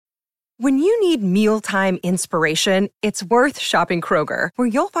When you need mealtime inspiration, it's worth shopping Kroger, where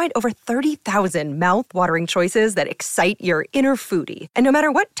you'll find over 30,000 mouth-watering choices that excite your inner foodie. And no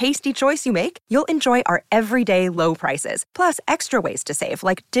matter what tasty choice you make, you'll enjoy our everyday low prices, plus extra ways to save,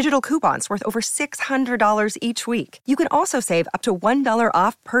 like digital coupons worth over $600 each week. You can also save up to $1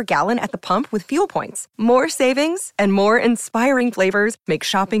 off per gallon at the pump with fuel points. More savings and more inspiring flavors make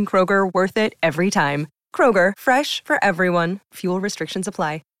shopping Kroger worth it every time. Kroger, fresh for everyone. Fuel restrictions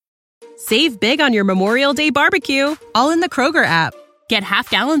apply. Save big on your Memorial Day barbecue, all in the Kroger app. Get half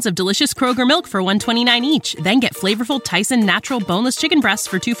gallons of delicious Kroger milk for $1.29 each. Then get flavorful Tyson natural boneless chicken breasts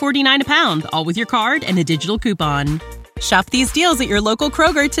for $2.49 a pound, all with your card and a digital coupon. Shop these deals at your local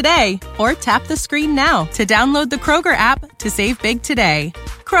Kroger today, or tap the screen now to download the Kroger app to save big today.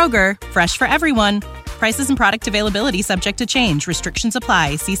 Kroger, fresh for everyone. Prices and product availability subject to change. Restrictions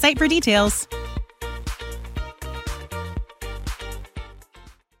apply. See site for details.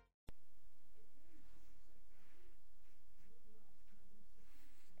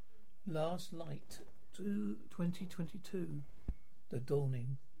 Last Light to 2022. The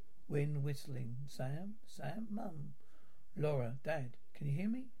Dawning. Wind whistling. Sam? Mum? Laura? Dad? Can you hear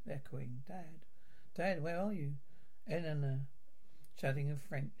me? Echoing. Dad, where are you? Eleanor, shouting in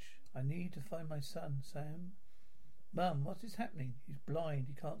French. I need to find my son, Sam. Mum, what is happening? He's blind.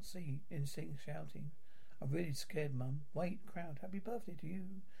 He can't see. Instinct shouting. I'm really scared, Mum. Wait, crowd. Happy birthday to you.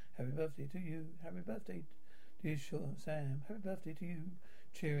 Happy birthday to you. Happy birthday to you, sure, Sam. Happy birthday to you.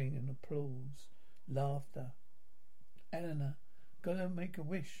 Cheering and applause. Laughter. Eleanor, gotta make a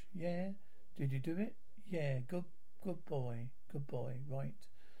wish, yeah? Did you do it? Yeah, good boy. Good boy, right.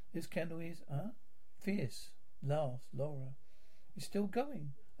 This candle is, fierce. Laughs, Laura. It's still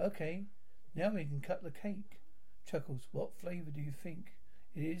going. Okay, now we can cut the cake. Chuckles, what flavour do you think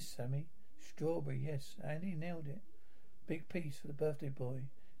it is, Sammy? Strawberry, yes. Andy nailed it. Big piece for the birthday boy.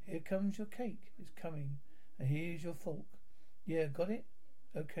 Here comes your cake. It's coming. And here's your fork. Yeah, got it?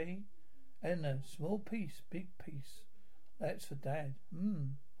 Okay. Eleanor, small piece, big piece. That's for Dad.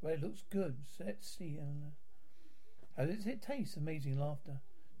 Well, it looks good. So let's see, Eleanor. How does it taste? Amazing laughter.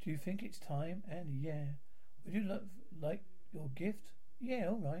 Do you think it's time? Andy, yeah. Would you like your gift? Yeah,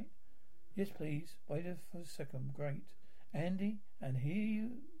 all right. Yes, please. Wait for a second. Great. Andy, and here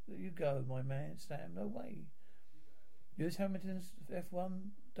you go, my man. Sam, no way. Lewis Hamilton's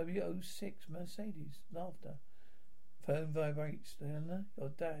F1W06 Mercedes. Laughter. Phone vibrates. Eleanor, your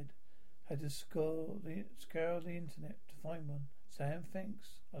dad had to scour the internet to find one. Sam,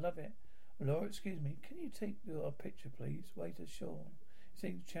 thanks. I love it. Laura, excuse me. Can you take your picture, please? Waiter, sure.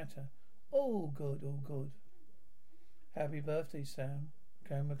 Things chatter. All good, all good. Happy birthday, Sam.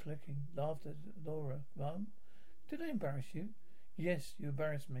 Camera clicking. Laughter. Laura. Mum, did I embarrass you? Yes, you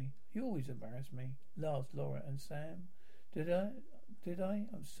embarrassed me. You always embarrass me. Laughs Laura. And Sam, did I?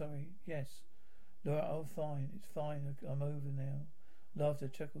 I'm sorry. Yes. Laura, oh fine, it's fine, I'm over now. Laughter,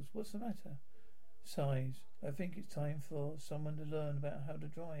 chuckles, what's the matter? Sighs, I think it's time for someone to learn about how to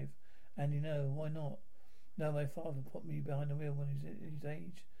drive. And why not? No, my father put me behind the wheel when he was his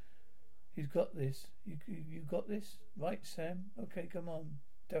age. He's got this. You got this? Right, Sam? Okay, come on.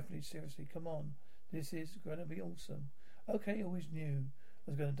 Definitely, seriously, come on. This is going to be awesome. Okay, always knew I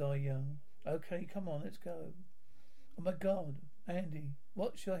was going to die young. Okay, come on, let's go. Oh my God, Andy,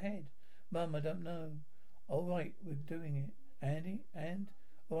 what's your head? Mum, I don't know. All right, we're doing it. Andy, and?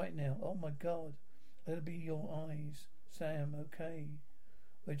 All right now. Oh my God. That'll be your eyes. Sam, okay.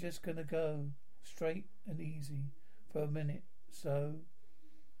 We're just going to go straight and easy for a minute. So,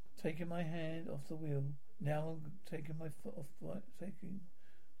 taking my hand off the wheel. Now I'm taking my foot off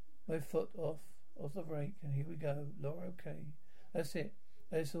the brake. And here we go. Laura, okay. That's it.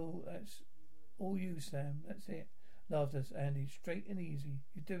 That's all you, Sam. That's it. Laughter, Andy. Straight and easy.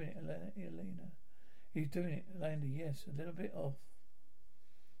 You're doing it, Elena. He's doing it, Andy. Yes, a little bit off.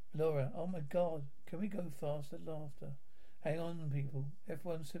 Laura, oh my God. Can we go faster? Laughter. Hang on, people.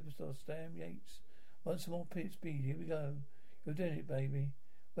 F1 superstar Stan Yates. Want some more pit speed? Here we go. You're doing it, baby.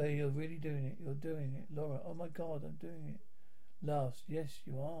 Well, you're really doing it. You're doing it. Laura, oh my God, I'm doing it. Laughs, yes,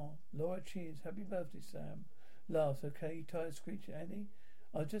 you are. Laura, cheers. Happy birthday, Sam. Laughs, okay. Tired screeching, Andy.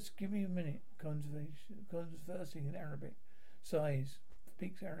 I'll just give me a minute. Conversing in Arabic. Sighs.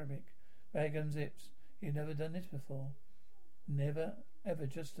 Speaks Arabic. Bag unzips. You've never done this before. Never, ever.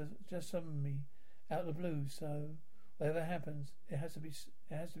 Just summon me out of the blue. So whatever happens, it has to be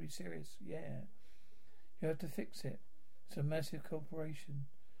serious. Yeah. You have to fix it. It's a massive corporation.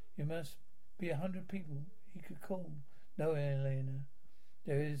 You must be 100 people he could call. No, Elena.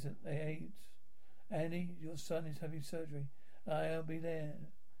 There isn't. They ain't. Andy, your son is having surgery. I'll be there.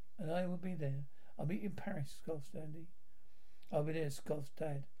 And I will be there. I'll meet you in Paris, scoffs Andy. I'll be there, scoffs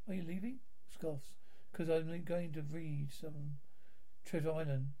Dad. Are you leaving? Scoffs. Because I'm going to read some Treasure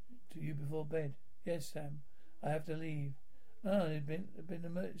Island to you before bed. Yes, Sam. I have to leave. Oh, there's been an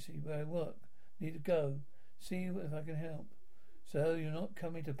emergency where I work. Need to go. See if I can help. So you're not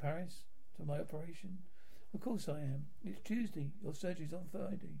coming to Paris to my operation? Of course I am. It's Tuesday. Your surgery's on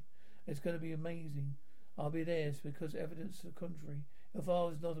Friday. It's going to be amazing. I'll be there because evidence to the contrary. Your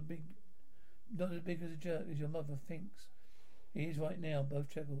father's not as big as a jerk as your mother thinks. He is right now. Both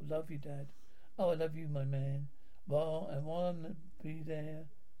chuckle. Love you, Dad. Oh, I love you, my man. While I will be there.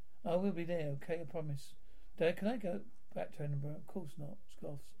 Okay, I promise. Dad, can I go back to Edinburgh? Of course not.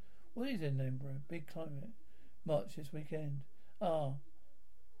 Scoffs. What is Edinburgh? Big climate. March this weekend. Ah,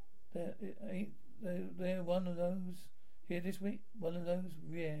 they're one of those here this week. One of those.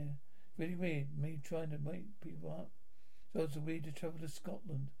 Yeah, really weird. Me trying to wake people up. So it's weird to travel to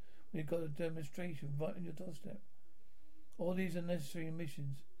Scotland. We've got a demonstration right on your doorstep. All these unnecessary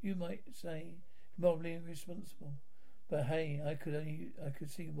emissions. You might say morally irresponsible, but hey, I could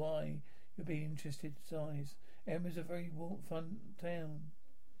see why you'd be interested. Size. Edinburgh's a very fun town.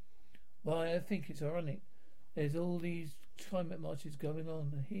 Why, I think it's ironic. There's all these climate marches going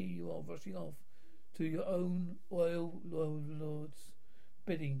on, and here you are rushing off to your own oil lord's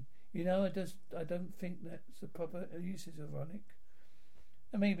bidding. You know, I don't think that's the proper usage of ironic.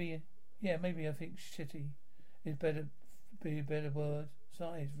 And maybe I think shitty is be a better word.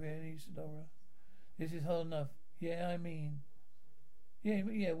 Size, really, Laura. This is hard enough. I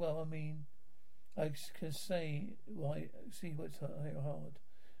can see what's hard.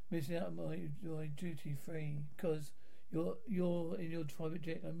 Missing out on my duty free because you're in your private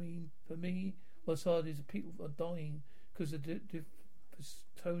jet. I mean, for me, what's hard is the people are dying because of the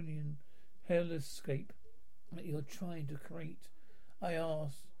Plutonian hellscape that you're trying to create. I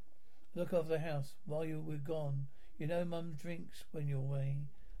asked, look after the house while we're gone. You know, Mum drinks when you're away.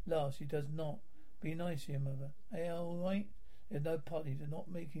 Last, she does not. Be nice to your mother. Are you all right? There's no parties. They're not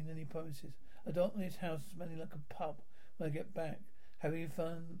making any promises. I don't want this house smelling like a pub when I get back. Have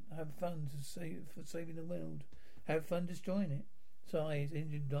fun for saving the world. Have fun destroying it. Sighs,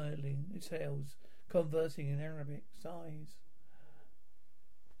 engine idling, exhales, conversing in Arabic. Sighs.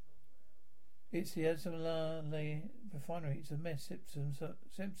 It's the s01e refinery. It's a mess.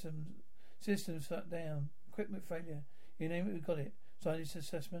 Systems shut down. Equipment failure. You name it, we got it. Scientist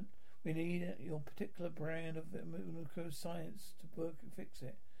assessment. We need your particular brand of molecular science to work and fix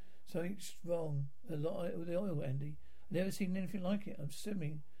it. Something's wrong. A lot with the oil, Andy. I've never seen anything like it. I'm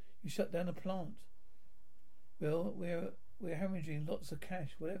assuming you shut down a plant. Well, we're hemorrhaging lots of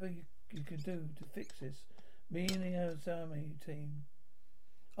cash. Whatever you can do to fix this. Me and the army team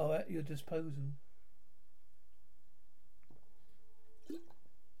are at your disposal.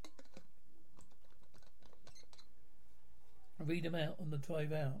 I read them out on the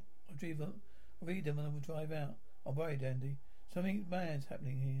drive out. I read them on the drive out. I'm worried, Andy. Something bad's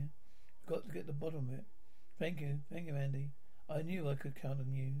happening here. We've got to get to the bottom of it. Thank you, Andy. I knew I could count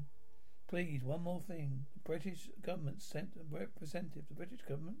on you. Please, one more thing. The British government sent a representative. The British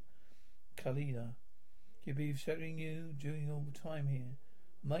government? Khalida. He'll be shadowing you during your time here.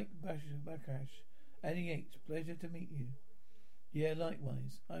 Mike Bakash. Andy Yates, pleasure to meet you. Yeah,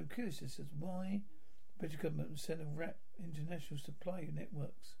 likewise. I'm curious as to why the British government sent a RAP international supply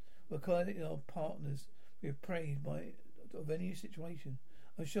networks. We're calling our partners. We are prayed of any situation.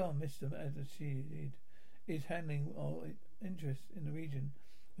 I'm sure Mr. Adashid is handling our interests in the region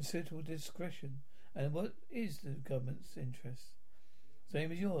with suitable discretion. And what is the government's interest?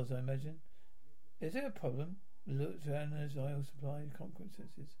 Same as yours, I imagine. Is there a problem? Look to Anna's oil supply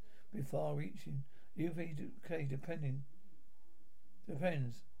consequences be far-reaching. UK depends.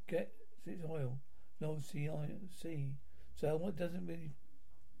 Gets its oil, no sea. So that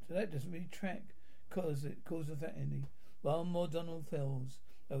doesn't really track cause of that, Andy. One more Donald Fells.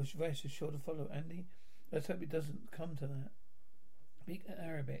 Those rest is sure to follow, Andy. Let's hope it doesn't come to that. Speak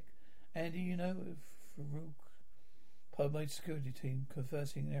Arabic. Andy, you know Farouk, part of my security team,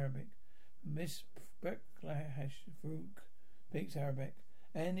 conversing in Arabic. Miss Backlash Farouk speaks Arabic.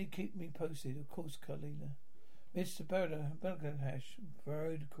 Andy, keep me posted, of course, Khalila. Mr. Backlash,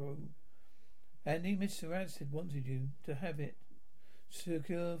 road crew. Andy, Mr. Rancid wanted you to have it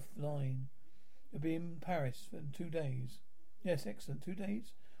secure line. You'll be in Paris for 2 days. Yes, excellent. 2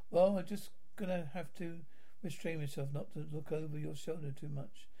 days? Well, I'm just gonna have to restrain myself not to look over your shoulder too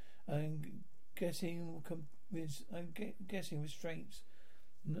much. I'm guessing restraints,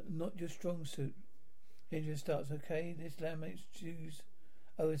 not your strong suit. Engine starts. Okay, this land makes Jews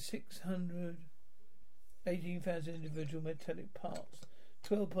over 18,000 individual metallic parts,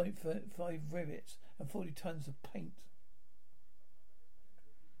 12.5 rivets, and 40 tons of paint.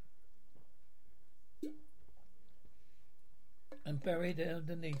 and buried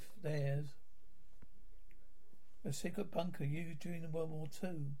underneath theirs a secret bunker used during the World War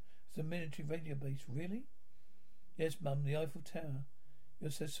II as a military radio base. Really? Yes, Mum, the Eiffel Tower.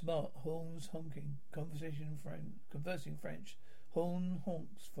 You're so smart. Horns honking. Conversing French. Horn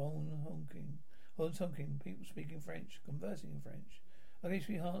honks. Phone honking. Horns honking. People speaking French. Conversing in French. Okay,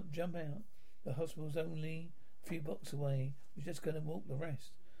 sweetheart, jump out. The hospital's only a few blocks away. We're just going to walk the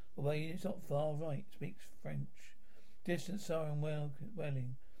rest. Away, it's not far. Right. Speaks French. Distant siren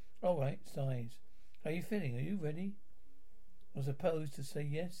wailing. All right. Sighs. How are you feeling? Are you ready? I suppose to say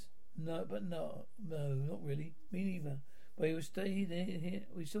yes. No, but no, not really. Me neither. But we will stay there. Here.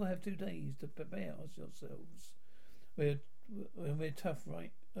 We still have 2 days to prepare ourselves. We're tough,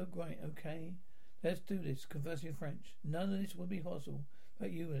 right? Oh, great. Okay. Let's do this. Conversing French. None of this would be possible. But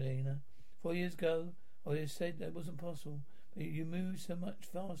you, Elena. 4 years ago, I would have said that wasn't possible. But you moved so much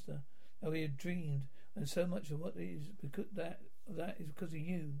faster than we had dreamed, and so much of what is because that is because of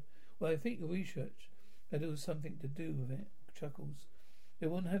you. Well, I think your research had all something to do with it. Chuckles. There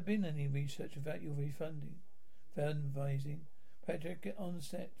wouldn't have been any research without your fundraising. Patrick, get on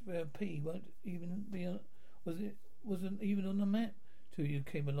set where P won't even be on. Wasn't even on the map till you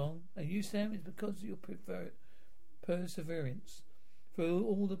came along. And you, Sam, it's because of your perseverance through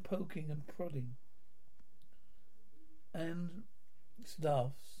all the poking and prodding and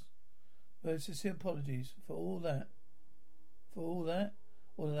staffs. Well, sincere apologies for all that. All of that.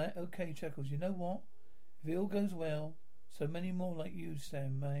 Okay, Chuckles. You know what? If it all goes well, so many more like you,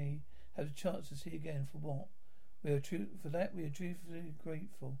 Sam, may have the chance to see again. For what? We are truthfully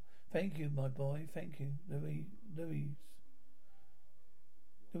grateful. Thank you, my boy. Thank you, Louise.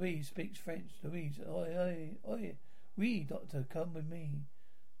 Louise speaks French. Louise, oi. Oui, doctor, come with me.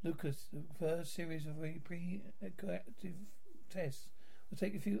 Lucas, the first series of pre-active tests will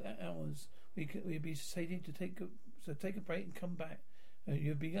take a few hours. We'll be sated to take a break and come back.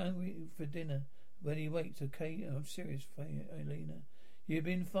 You'll be hungry for dinner when he waits. Okay, I'm serious, Elena. You've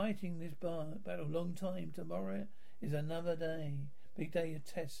been fighting this battle a long time. Tomorrow is another day. Big day of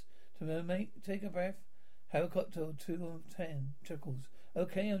tests. To take a breath. Have a cocktail. 2 of 10. Chuckles.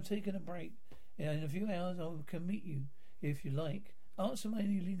 Okay, I'm taking a break. In a few hours I can meet you, if you like. Answer my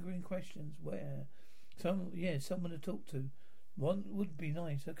any lingering questions. Where? Someone to talk to. One would be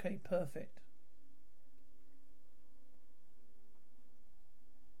nice. Okay, perfect.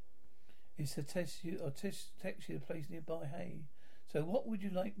 It's to text you a place nearby. Hey. So what would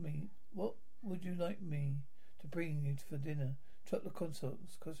you like me to bring you for dinner? Chocolate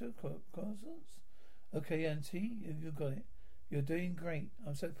concerts. Okay, Auntie, you got it. You're doing great.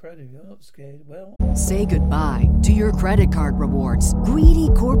 I'm so proud of you. I'm not scared. Well... Say goodbye to your credit card rewards. Greedy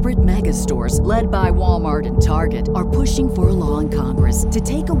corporate mega stores, led by Walmart and Target, are pushing for a law in Congress to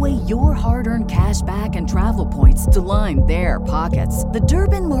take away your hard-earned cash back and travel points to line their pockets. The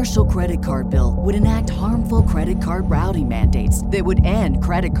Durbin-Marshall credit card bill would enact harmful credit card routing mandates that would end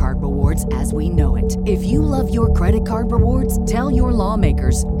credit card rewards as we know it. If you love your credit card rewards, tell your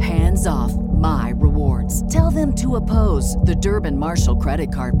lawmakers, hands off my rewards. Tell them to oppose the Durbin-Marshall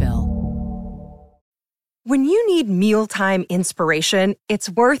credit card bill. When you need mealtime inspiration,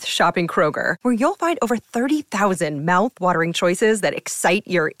 it's worth shopping Kroger, where you'll find over 30,000 mouth-watering choices that excite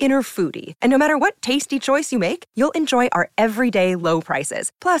your inner foodie. And no matter what tasty choice you make, you'll enjoy our everyday low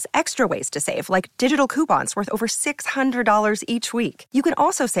prices, plus extra ways to save, like digital coupons worth over $600 each week. You can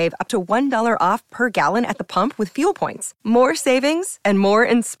also save up to $1 off per gallon at the pump with fuel points. More savings and more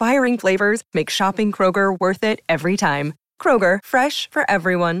inspiring flavors make shopping Kroger worth it every time. Kroger, fresh for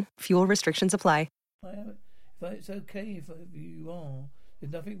everyone. Fuel restrictions apply. It's okay if you are.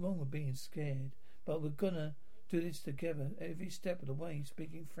 There's nothing wrong with being scared. But we're gonna do this together every step of the way,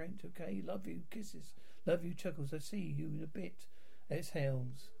 speaking French, okay? Love you, kisses. Love you, Chuckles. I see you in a bit.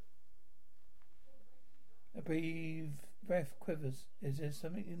 Exhales. A brief breath quivers. Is there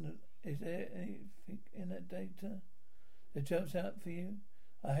anything in that data that jumps out for you?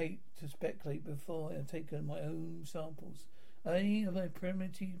 I hate to speculate before I've taken my own samples. Any of my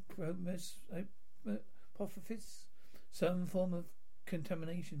primitive hypothesis, some form of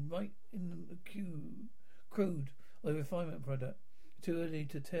contamination right in the crude or refinement product. Too early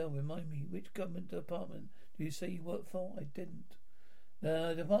to tell. Remind me, which government department do you say you work for? I didn't.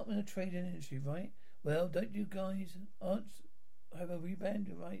 The Department of Trade and Industry, right? Well, don't you guys have a reband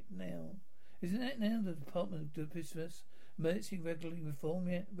right now? Isn't that now the Department of Business Emergency Regulatory Reform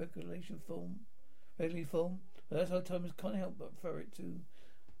yet? Regulatory form? Well, that's our time. Can't help but refer it to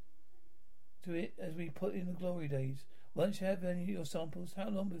it as we put in the glory days. Once you have any of your samples, how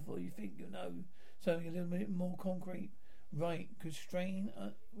long before you think you know something a little bit more concrete? Right, restraint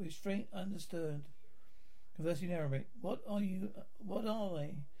understood. Conversing in Arabic. What are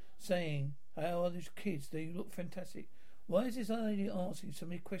they saying? How are these kids? They look fantastic. Why is this lady asking so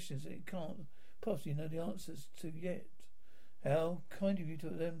many questions that it can't possibly know the answers to yet? How kind of you to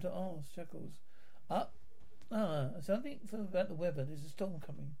them to ask, Chuckles. Something about the weather. There's a storm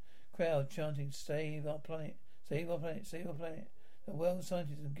coming. Crowd chanting, save our planet, save our planet, save our planet. The world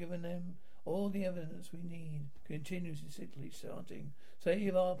scientists have given them all the evidence we need. Continuously sickly chanting,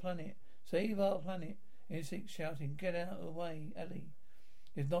 save our planet, save our planet. Insects shouting, get out of the way, Ellie.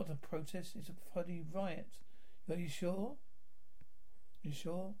 It's not a protest, it's a bloody riot. Are you sure? You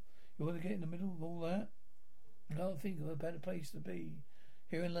sure? You want to get in the middle of all that? I can't think of a better place to be.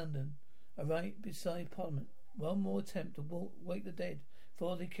 Here in London, right beside Parliament. One more attempt to wake the dead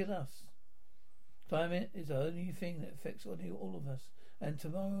before they kill us. Climate is the only thing that affects all of us. And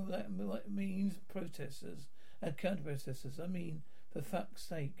tomorrow that means protesters and counter-protesters. I mean, for fuck's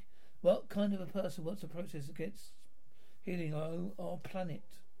sake. What kind of a person wants to protest against healing our planet?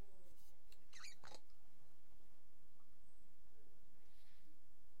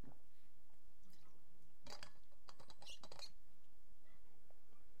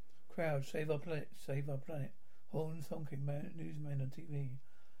 Crowd, save our planet, save our planet. Horns honking, newsmen on TV.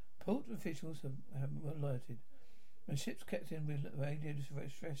 Port officials have alerted. When ships kept in with radio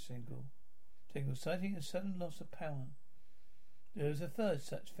distress signal, citing a sudden loss of power. There was a third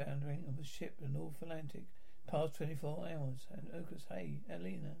such foundering of a ship in the North Atlantic past 24 hours. And Ocus, hey,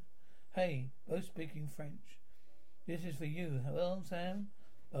 Alina. Hey, both speaking French. This is for you. Hello, Sam.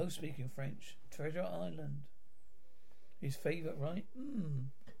 Both speaking French. Treasure Island. His favourite, right?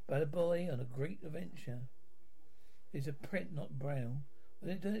 But a boy on a great adventure. It's a print, not braille.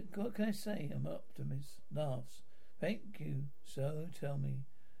 What can I say? I'm an optimist. Laughs. Thank you. So, tell me,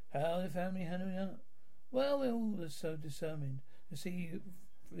 how the family handling up? Well, we're all so determined to see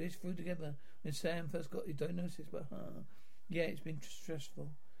this through together. When Sam first got his diagnosis, but yeah, it's been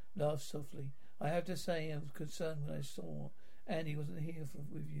stressful. Laughs softly. I have to say, I was concerned when I saw Andy wasn't here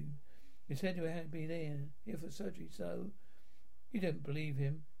with you. He said you had to be here for surgery, so you don't believe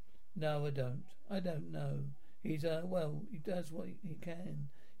him? No, I don't. I don't know. He's he does what he can.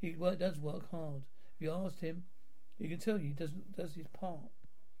 He does work hard. If you asked him, he can tell you he does his part.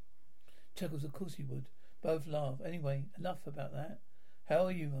 Chuckles, of course he would. Both laugh. Anyway, enough about that. How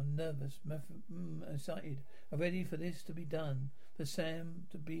are you? I'm nervous, excited. I'm ready for this to be done. For Sam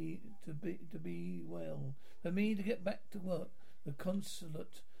to be well. For me to get back to work. The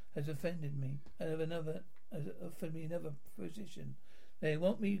consulate has offended me and has offered me another position. They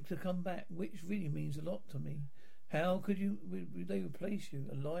want me to come back, which really means a lot to me. How could would they replace you?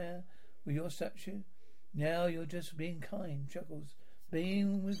 A lawyer with your stature? Now you're just being kind, Chuckles.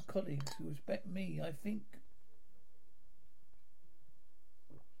 Being with colleagues who respect me, I think.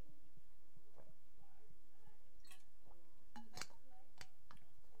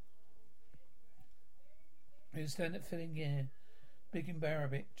 You stand at filling air. Speaking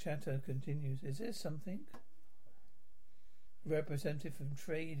Arabic, chatter continues. Is there something? Representative from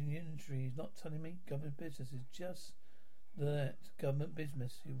trade and industry is not telling me government business is just that. Government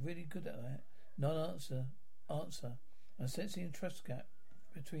business. You're really good at that. Non-answer. I'm sensing a trust gap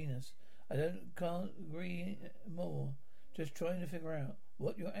between us. Can't agree more. Just trying to figure out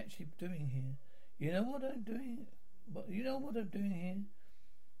what you're actually doing here. You know what I'm doing? Here?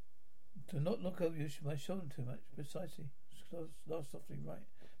 To not look over my shoulder too much. Precisely. Softly, right.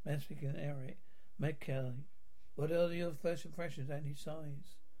 Man speaking in Arabic. Meg Kelly. What are your first impressions, Andy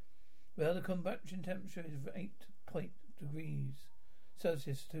sighs? Well, the combustion temperature is 8 degrees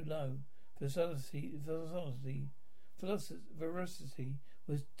Celsius, too low. Velocity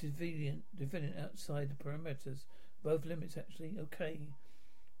was deviant outside the perimeters. Both limits, actually. Okay.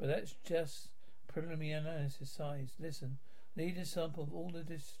 But that's just preliminary analysis size. Listen, need a sample of all the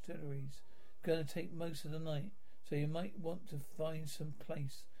distilleries. Going to take most of the night, so you might want to find some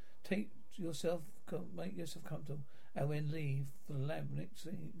place. Make yourself comfortable, and then leave for the lab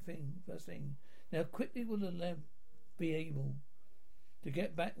first thing. Now, quickly will the lab be able to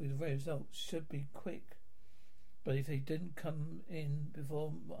get back with results? Should be quick. But if they didn't come in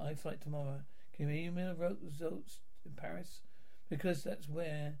before my flight tomorrow, can you email the results in Paris? Because that's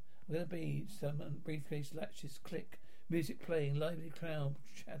where I'm going to be. Some briefcase latches click, music playing, lively crowd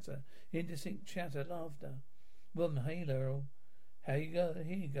chatter, indistinct chatter, laughter. Well, hey, Laurel. Here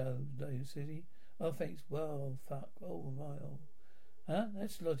you go, City. Oh, thanks. Well, fuck. Oh, well. Huh?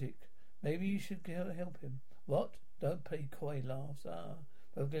 That's logic. Maybe you should help him. What? Don't play coy, laughs. But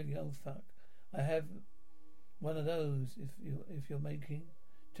oh, fuck. I have one of those if you're making.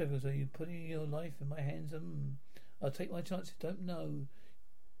 Chuckles, are you putting your life in my hands? I'll take my chances. Don't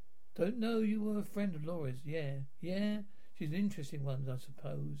Don't know you were a friend of Laura's. Yeah. She's an interesting one, I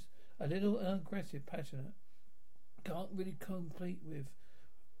suppose. A little aggressive, passionate. Can't really compete with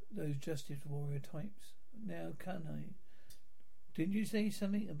those justice warrior types. Now, can I? Didn't you say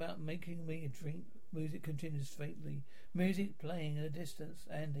something about making me a drink? Music continues faintly. Music playing in the distance,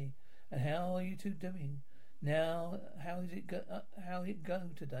 Andy. And how are you two doing? Now, how it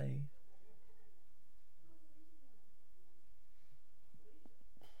go today?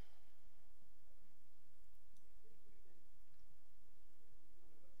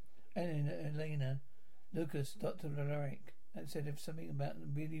 And Elena, Lucas, Dr. Lorek, and said something about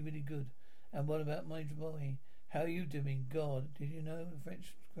really, really good. And what about my boy? How are you doing? God, did you know the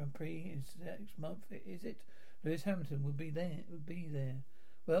French Grand Prix is next month? Is it? Lewis Hamilton will be there.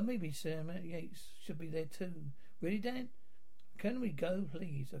 Well, maybe Sam Yates should be there too. Really, Dan? Can we go,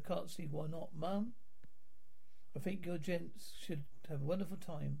 please? I can't see why not, Mum. I think your gents should have a wonderful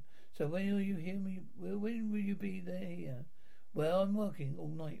time. So when will you hear me? When will you be there here? Well, I'm working all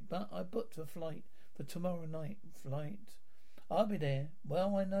night, but I booked a flight for tomorrow night. I'll be there.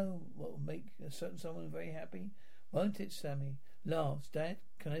 Well, I know what will make a certain someone very happy. Won't it, Sammy? Laughs. Dad,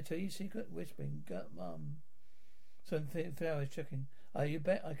 can I tell you a secret? Whispering. Gut, Mum. Some flowers checking. Oh, you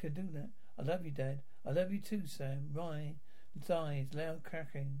bet I could do that. I love you, Dad. I love you too, Sam. Rye. Eyes. Loud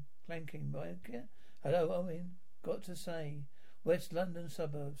clanking. Right? Hello, Owen. Got to say. West London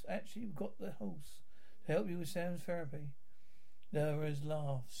suburbs. Actually, we've got the horse to help you with Sam's therapy. Laura's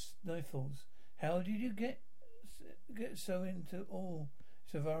laughs. Sniffles. How did you get so into all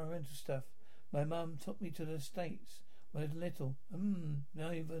this environmental stuff? My mum took me to the States when I was little.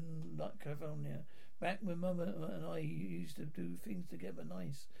 Not even like California. Back when Mum and I used to do things together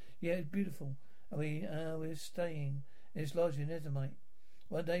nice. Yeah, it's beautiful. And we were staying in this lodge in Edomite.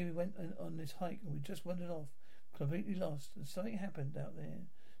 One day we went on this hike and we just wandered off, completely lost. And something happened out there.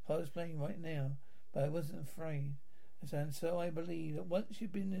 So I was playing right now, but I wasn't afraid. And so I believe that once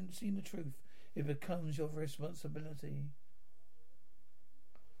you've been and seen the truth, it becomes your responsibility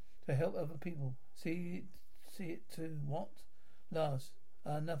to help other people. See it too. What? Last.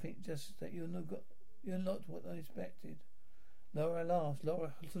 Nothing. Just that you're not what I expected. Laura laughs.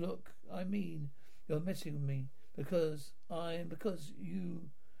 Laura, look. I mean, you're messing with me because you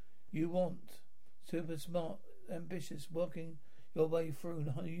want super smart, ambitious, working your way through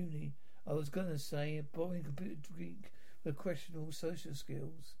uni. I was gonna say a boring computer geek with questionable social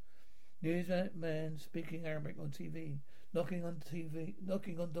skills. Newsman speaking Arabic on TV, knocking on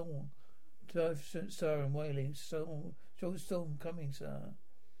door. Siren wailing, storm coming, sir.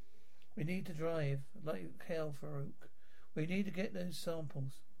 We need to drive like hell, Farouk. We need to get those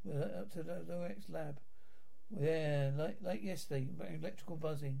samples. We're up to the OX lab. Yeah, like yesterday, electrical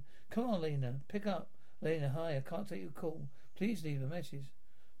buzzing. Come on, Lena, pick up. Lena, hi, I can't take your call. Please leave a message.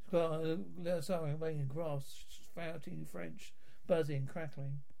 Siren wailing, grass, spouting French, buzzing,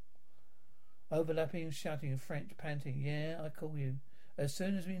 crackling. Overlapping, shouting in French, panting. Yeah, I call you. As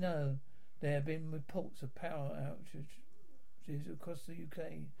soon as we know, there have been reports of power outages across the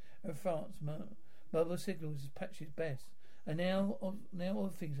UK and France. Mobile signals is patched best. And now other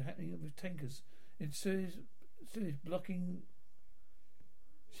things are happening with tankers in Suez blocking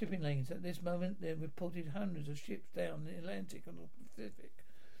shipping lanes. At this moment, they're reported hundreds of ships down the Atlantic and the Pacific.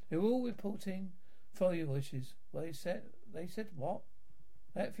 They're all reporting fuel issues. Well, they said what?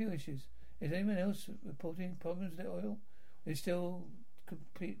 That fuel issues. Is anyone else reporting problems with the oil? We're still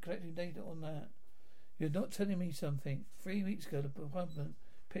collecting data on that. You're not telling me something. 3 weeks ago, the department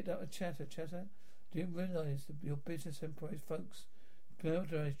picked up a chatter. Didn't realise that your business employs folks.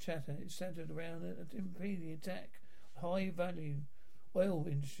 Militarised chatter. It centred around an impeding attack on high-value oil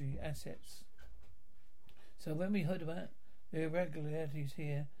industry assets. So when we heard about the irregularities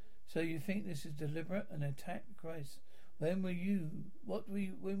here, so you think this is deliberate, an attack? Christ. When were you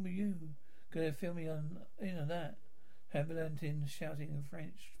going to fill me in on that? Habitantin shouting in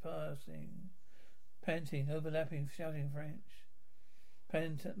French, panting, overlapping, shouting in French.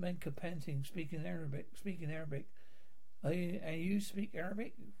 Menka panting, speaking Arabic. You speak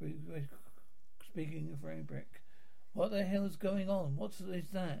Arabic? Speaking of Arabic. What the hell is going on? What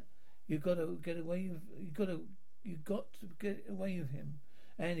is that? You got to get away with him.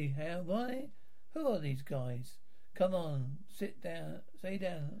 Andy, why? Who are these guys? Come on, sit down, stay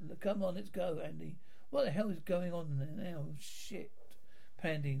down. Come on, let's go, Andy. What the hell is going on there now? Shit.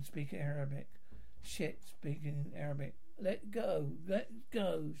 Panting, speaking Arabic. Shit, speaking Arabic. Let's go,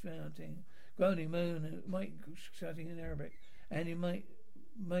 shouting. Groaning, moan, Mike shouting in Arabic. Andy,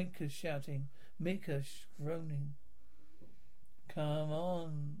 Micah shouting. Mika groaning. Come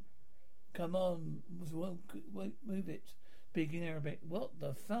on, move it. Speaking Arabic. What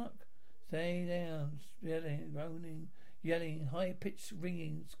the fuck? Stay down, yelling, groaning, yelling, high-pitched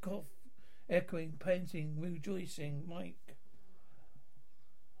ringings, cough, echoing, panting, rejoicing, Mike.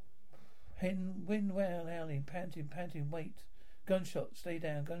 Wind wail, howling, panting, wait. Gunshot, stay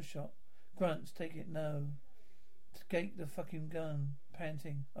down, gunshot. Grunts, take it, no. Escape the fucking gun,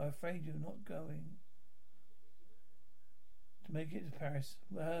 panting. I'm afraid you're not going. To make it to Paris.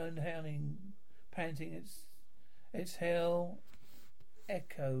 Howling, panting, it's hell.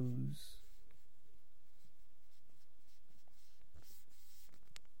 Echoes.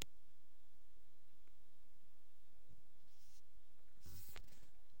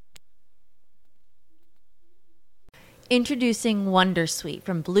 Introducing Wondersuite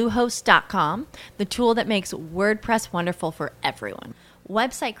from Bluehost.com, the tool that makes WordPress wonderful for everyone.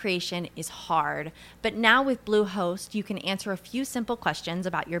 Website creation is hard, but now with Bluehost, you can answer a few simple questions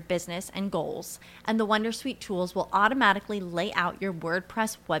about your business and goals, and the Wondersuite tools will automatically lay out your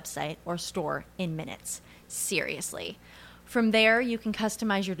WordPress website or store in minutes. Seriously. From there, you can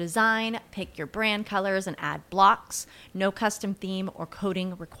customize your design, pick your brand colors, and add blocks. No custom theme or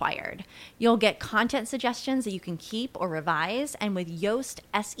coding required. You'll get content suggestions that you can keep or revise, and with Yoast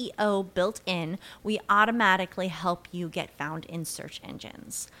SEO built in, we automatically help you get found in search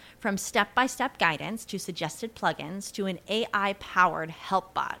engines. From step-by-step guidance to suggested plugins to an AI-powered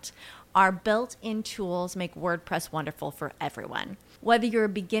help bot, our built-in tools make WordPress wonderful for everyone. Whether you're a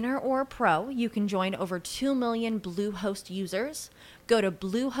beginner or a pro, you can join over 2 million Bluehost users. Go to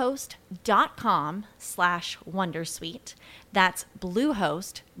bluehost.com/wondersuite. That's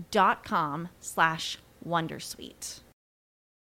bluehost.com/wondersuite.